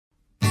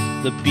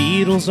The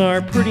Beatles are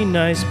a pretty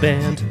nice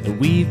band, and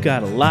we've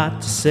got a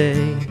lot to say.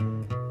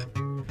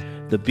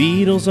 The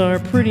Beatles are a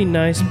pretty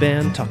nice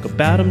band, talk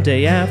about them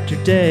day after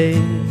day.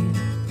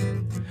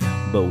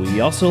 But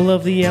we also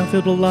love the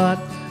outfield a lot,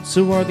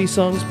 so are these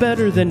songs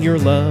better than your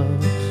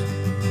love?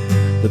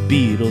 The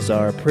Beatles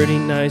are a pretty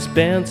nice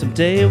band,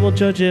 someday we'll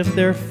judge if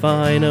they're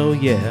fine, oh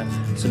yeah,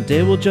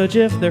 someday we'll judge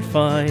if they're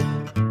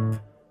fine.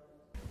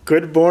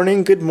 Good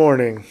morning, good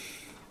morning.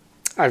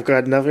 I've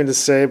got nothing to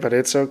say, but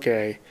it's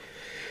okay.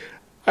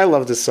 I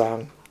love this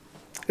song.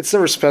 It's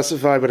never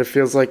specified, but it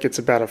feels like it's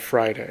about a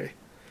Friday.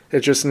 It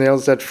just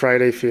nails that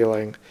Friday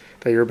feeling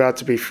that you're about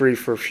to be free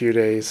for a few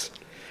days,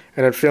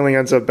 and that feeling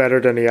ends up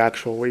better than the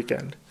actual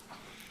weekend.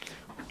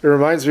 It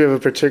reminds me of a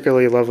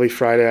particularly lovely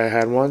Friday I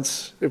had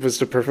once. It was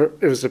the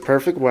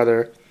perfect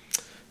weather.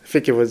 I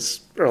think it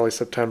was early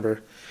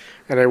September,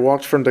 and I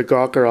walked from the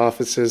Gawker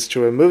offices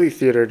to a movie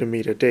theater to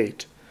meet a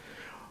date.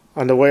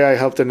 On the way, I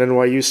helped an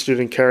NYU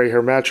student carry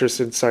her mattress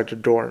inside the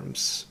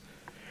dorms.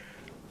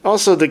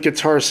 Also, the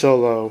guitar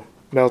solo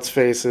melts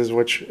faces,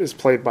 which is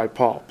played by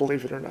Paul,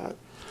 believe it or not.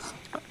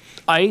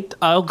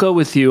 I'll go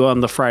with you on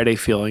the Friday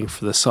feeling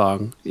for the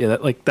song. Yeah,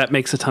 that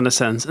makes a ton of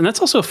sense, and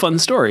that's also a fun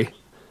story.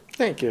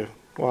 Thank you.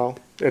 Well,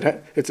 it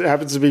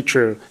happens to be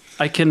true.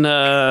 I can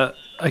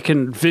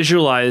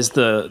visualize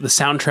the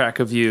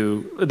soundtrack of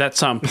that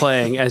song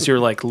playing as you're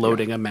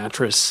loading a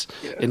mattress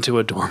into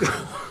a dorm.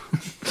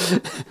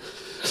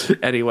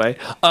 Anyway,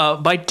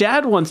 my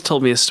dad once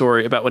told me a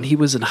story about when he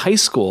was in high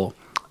school.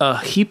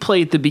 He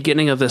played the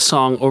beginning of this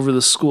song over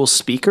the school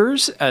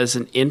speakers as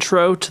an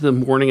intro to the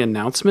morning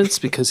announcements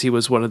because he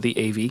was one of the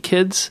AV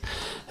kids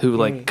who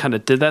kind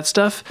of did that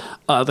stuff.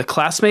 The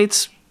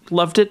classmates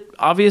loved it,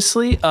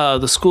 obviously.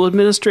 The school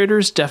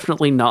administrators,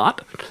 definitely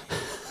not.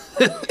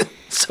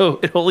 So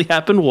it only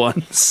happened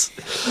once.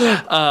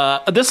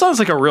 This song's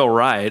like a real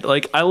ride.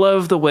 I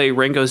love the way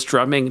Ringo's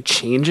drumming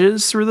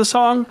changes through the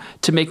song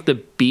to make the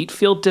beat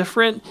feel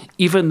different,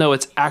 even though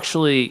it's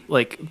actually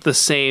the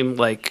same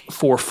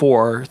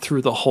 4/4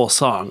 through the whole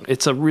song.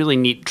 It's a really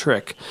neat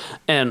trick.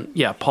 And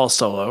yeah, Paul's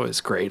solo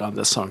is great on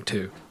this song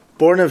too.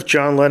 Born of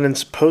John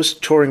Lennon's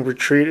post-touring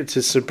retreat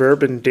into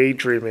suburban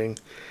daydreaming,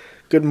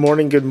 Good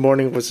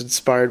Morning was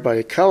inspired by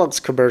a Kellogg's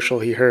commercial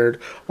he heard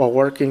while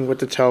working with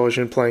the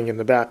television playing in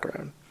the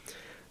background.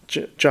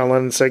 John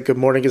Lennon said, "Good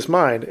morning is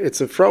mine. It's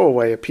a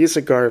throwaway, a piece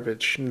of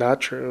garbage." Not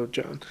true,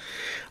 John.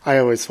 I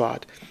always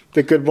thought.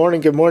 The Good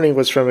Morning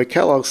was from a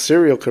Kellogg's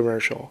cereal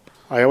commercial.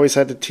 I always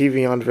had the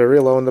TV on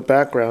very low in the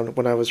background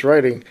when I was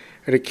writing,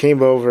 and it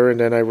came over and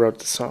then I wrote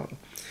the song.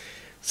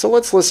 So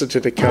let's listen to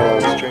the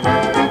Kellogg's jingle.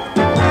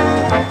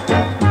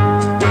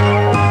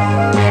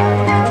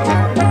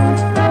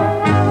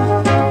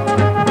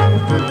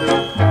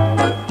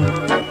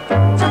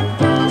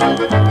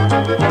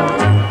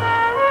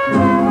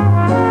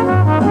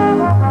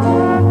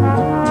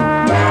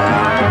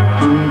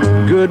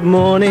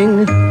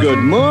 Good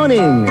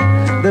morning,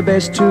 the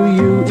best to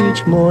you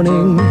each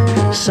morning.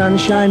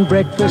 Sunshine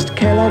breakfast,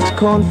 Kellogg's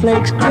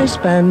cornflakes,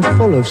 crisp and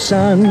full of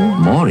sun.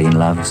 Maureen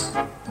loves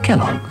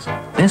Kellogg's.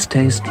 Best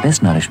taste,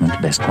 best nourishment,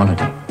 best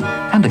quality.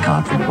 And a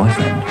card from the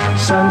boyfriend.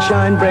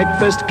 Sunshine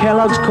breakfast,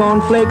 Kellogg's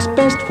cornflakes,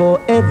 best for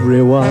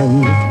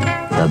everyone.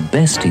 The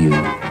best to you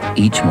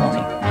each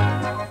morning.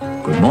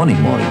 Good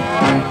morning, Maureen.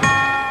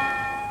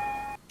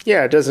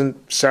 Yeah, it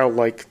doesn't sound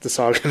like the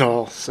song at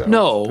all, so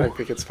no. I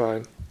think it's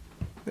fine.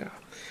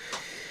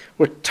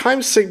 With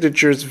time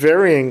signatures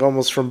varying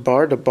almost from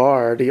bar to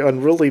bar, the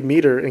unruly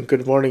meter in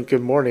Good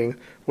Morning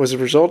was a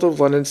result of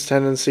Lennon's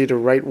tendency to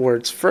write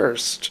words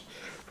first,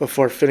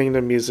 before fitting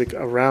the music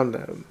around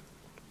them.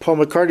 Paul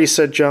McCartney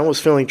said John was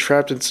feeling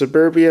trapped in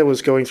suburbia,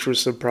 was going through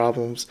some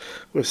problems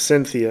with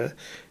Cynthia.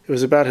 It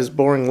was about his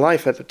boring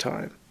life at the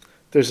time.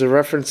 There's a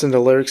reference in the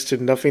lyrics to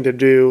Nothing to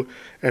Do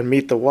and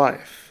Meet the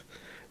Wife.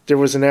 There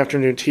was an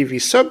afternoon TV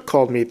sub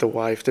called Meet the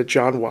Wife that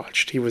John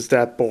watched. He was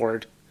that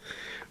bored.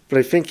 But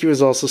I think he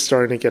was also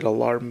starting to get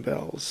alarm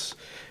bells.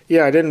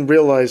 Yeah, I didn't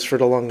realize for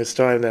the longest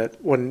time that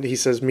when he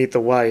says meet the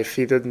wife,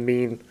 he didn't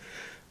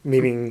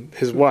meaning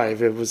his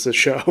wife. It was a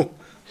show.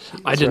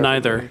 I didn't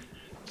either.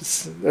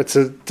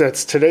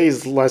 That's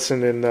today's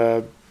lesson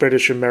in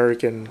British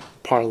American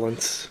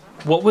parlance.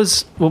 What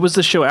was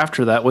the show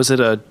after that? Was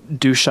it a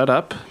Do Shut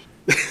Up?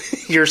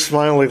 You're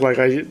smiling like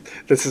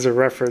this is a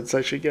reference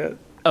I should get.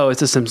 Oh,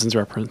 it's a Simpsons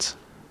reference.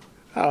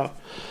 Oh.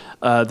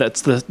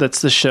 That's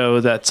the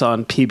show that's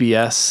on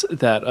PBS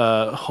that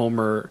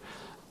Homer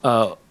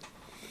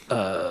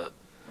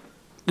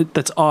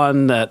that's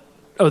on that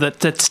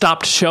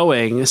stopped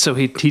showing, so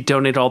he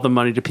donated all the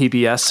money to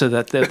PBS so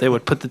that they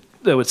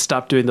would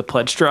stop doing the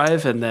pledge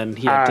drive, and then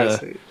the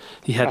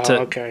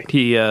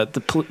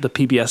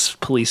PBS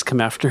police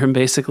come after him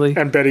basically.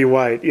 And Betty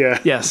White,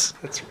 yeah. Yes.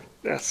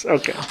 Yes,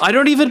 okay. I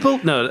don't even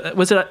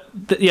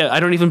I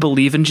don't even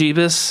believe in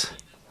Jeebus.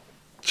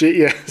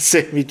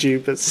 Save Me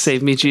Jeebus.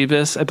 Save Me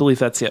Jeebus. I believe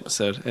that's the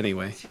episode.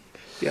 Anyway.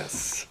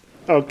 Yes.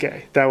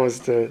 Okay. That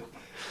was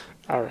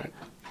all right.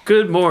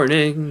 Good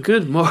morning.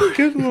 Good morning.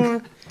 Good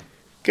morning.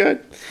 Good.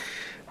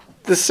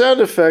 The sound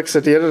effects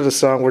at the end of the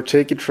song were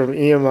taken from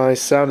EMI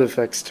sound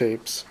effects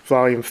tapes,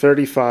 volume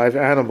 35,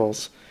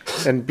 Animals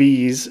and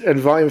Bees, and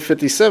volume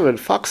 57,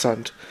 Fox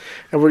Hunt,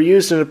 and were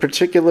used in a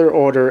particular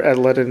order at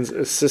Lennon's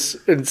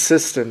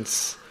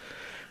insistence.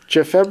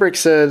 Jeff Emmerich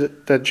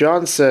said that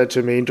John said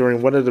to me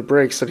during one of the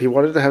breaks that he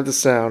wanted to have the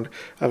sound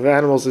of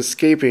animals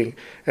escaping,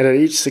 and that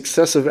each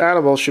successive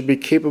animal should be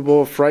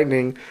capable of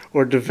frightening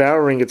or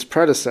devouring its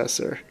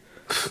predecessor.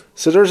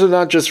 So those are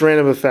not just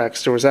random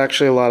effects. There was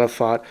actually a lot of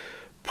thought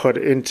put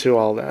into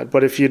all that.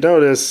 But if you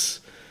notice,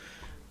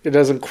 it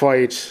doesn't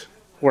quite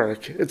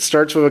work. It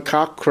starts with a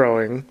cock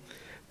crowing,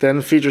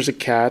 then features a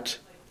cat,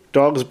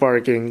 dogs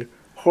barking,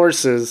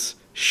 horses,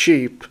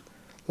 sheep,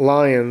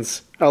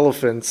 lions,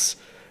 elephants,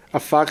 a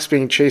fox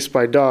being chased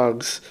by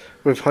dogs,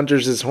 with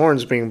hunters'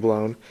 horns being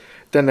blown,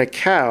 then a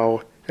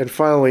cow, and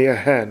finally a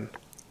hen.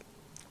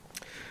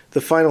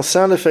 The final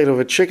sound effect of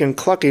a chicken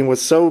clucking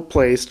was so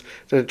placed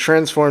that it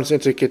transforms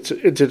into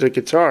the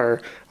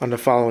guitar on the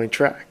following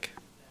track.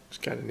 It's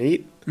kind of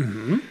neat.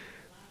 Mm-hmm.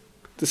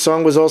 The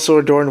song was also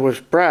adorned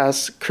with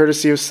brass,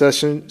 courtesy of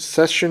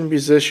session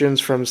musicians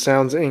from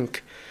Sounds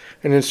Inc.,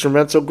 an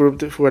instrumental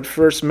group who had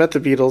first met the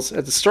Beatles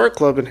at the Star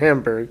Club in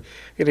Hamburg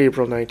in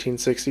April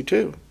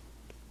 1962.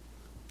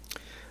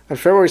 On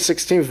February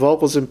 16th,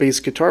 vocals and bass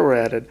guitar were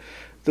added.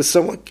 The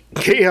somewhat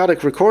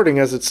chaotic recording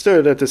as it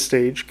stood at this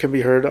stage can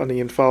be heard on the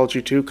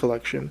Anthology 2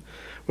 collection,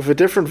 with a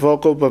different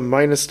vocal but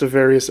minus the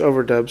various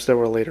overdubs that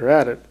were later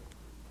added.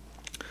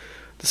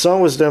 The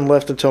song was then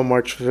left until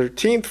March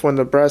 13th when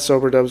the brass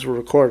overdubs were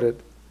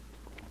recorded.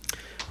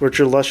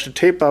 Richard Lush, the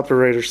tape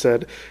operator,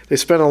 said they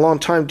spent a long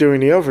time doing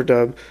the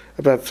overdub,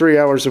 about 3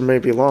 hours or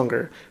maybe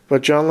longer,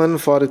 but John Lennon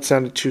thought it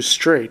sounded too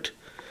straight.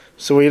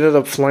 So he ended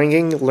up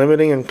flanging,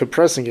 limiting, and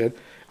compressing it,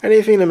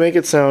 anything to make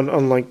it sound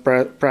unlike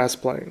brass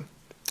playing.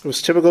 It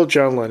was typical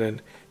John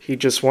Lennon. He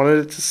just wanted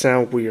it to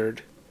sound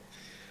weird.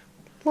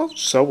 Well,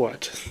 so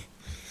what?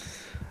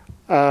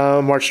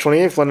 March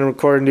 28th, Lennon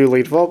recorded new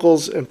lead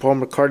vocals, and Paul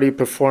McCartney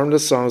performed the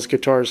song's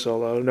guitar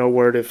solo. No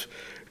word if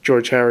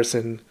George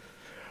Harrison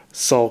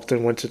sulked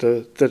and went to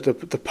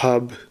the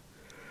pub,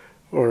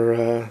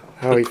 or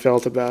how he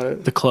felt about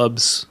it. The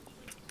clubs.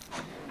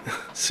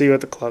 See you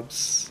at the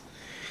clubs.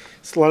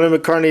 So Lennon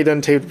and McCartney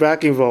then taped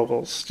backing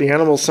vocals. The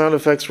animal sound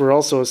effects were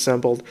also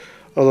assembled,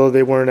 although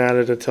they weren't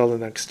added until the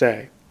next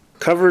day.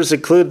 Covers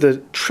include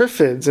the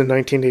Triffids in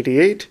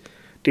 1988,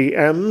 the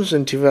M's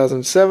in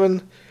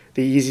 2007,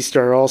 the Easy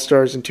Star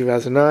All-Stars in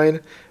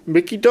 2009,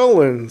 Mickey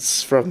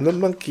Dolenz from the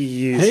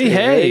Monkees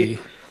Hey!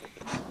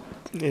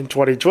 in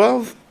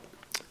 2012,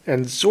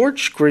 and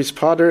Zorch, Grace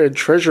Potter, and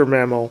Treasure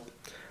Mammal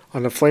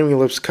on the Flaming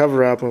Lips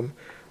cover album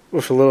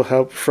with a little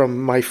help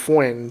from My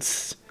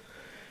Friends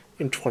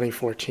in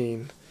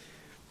 2014.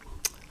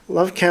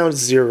 Love Count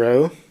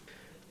 0.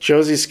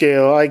 Josie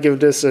scale, I give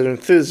this an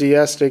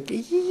enthusiastic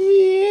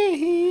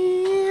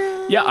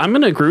Yeah, I'm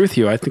going to agree with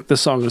you. I think the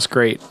song is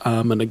great.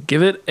 I'm going to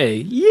give it a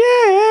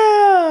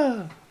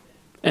yeah!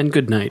 And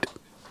good night.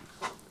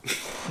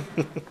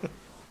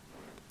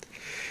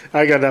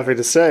 I got nothing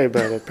to say,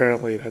 but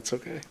apparently that's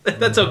okay.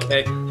 That's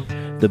okay.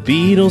 The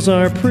Beatles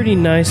are a pretty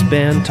nice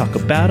band, talk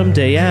about them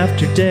day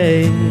after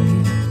day.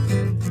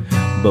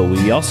 But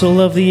we also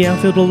love the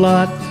outfield a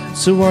lot,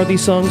 so are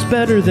these songs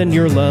better than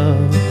your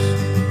love?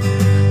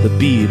 The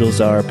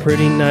Beatles are a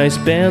pretty nice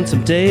band,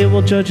 someday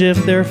we'll judge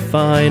if they're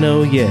fine,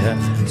 oh yeah,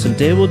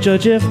 someday we'll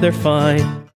judge if they're fine.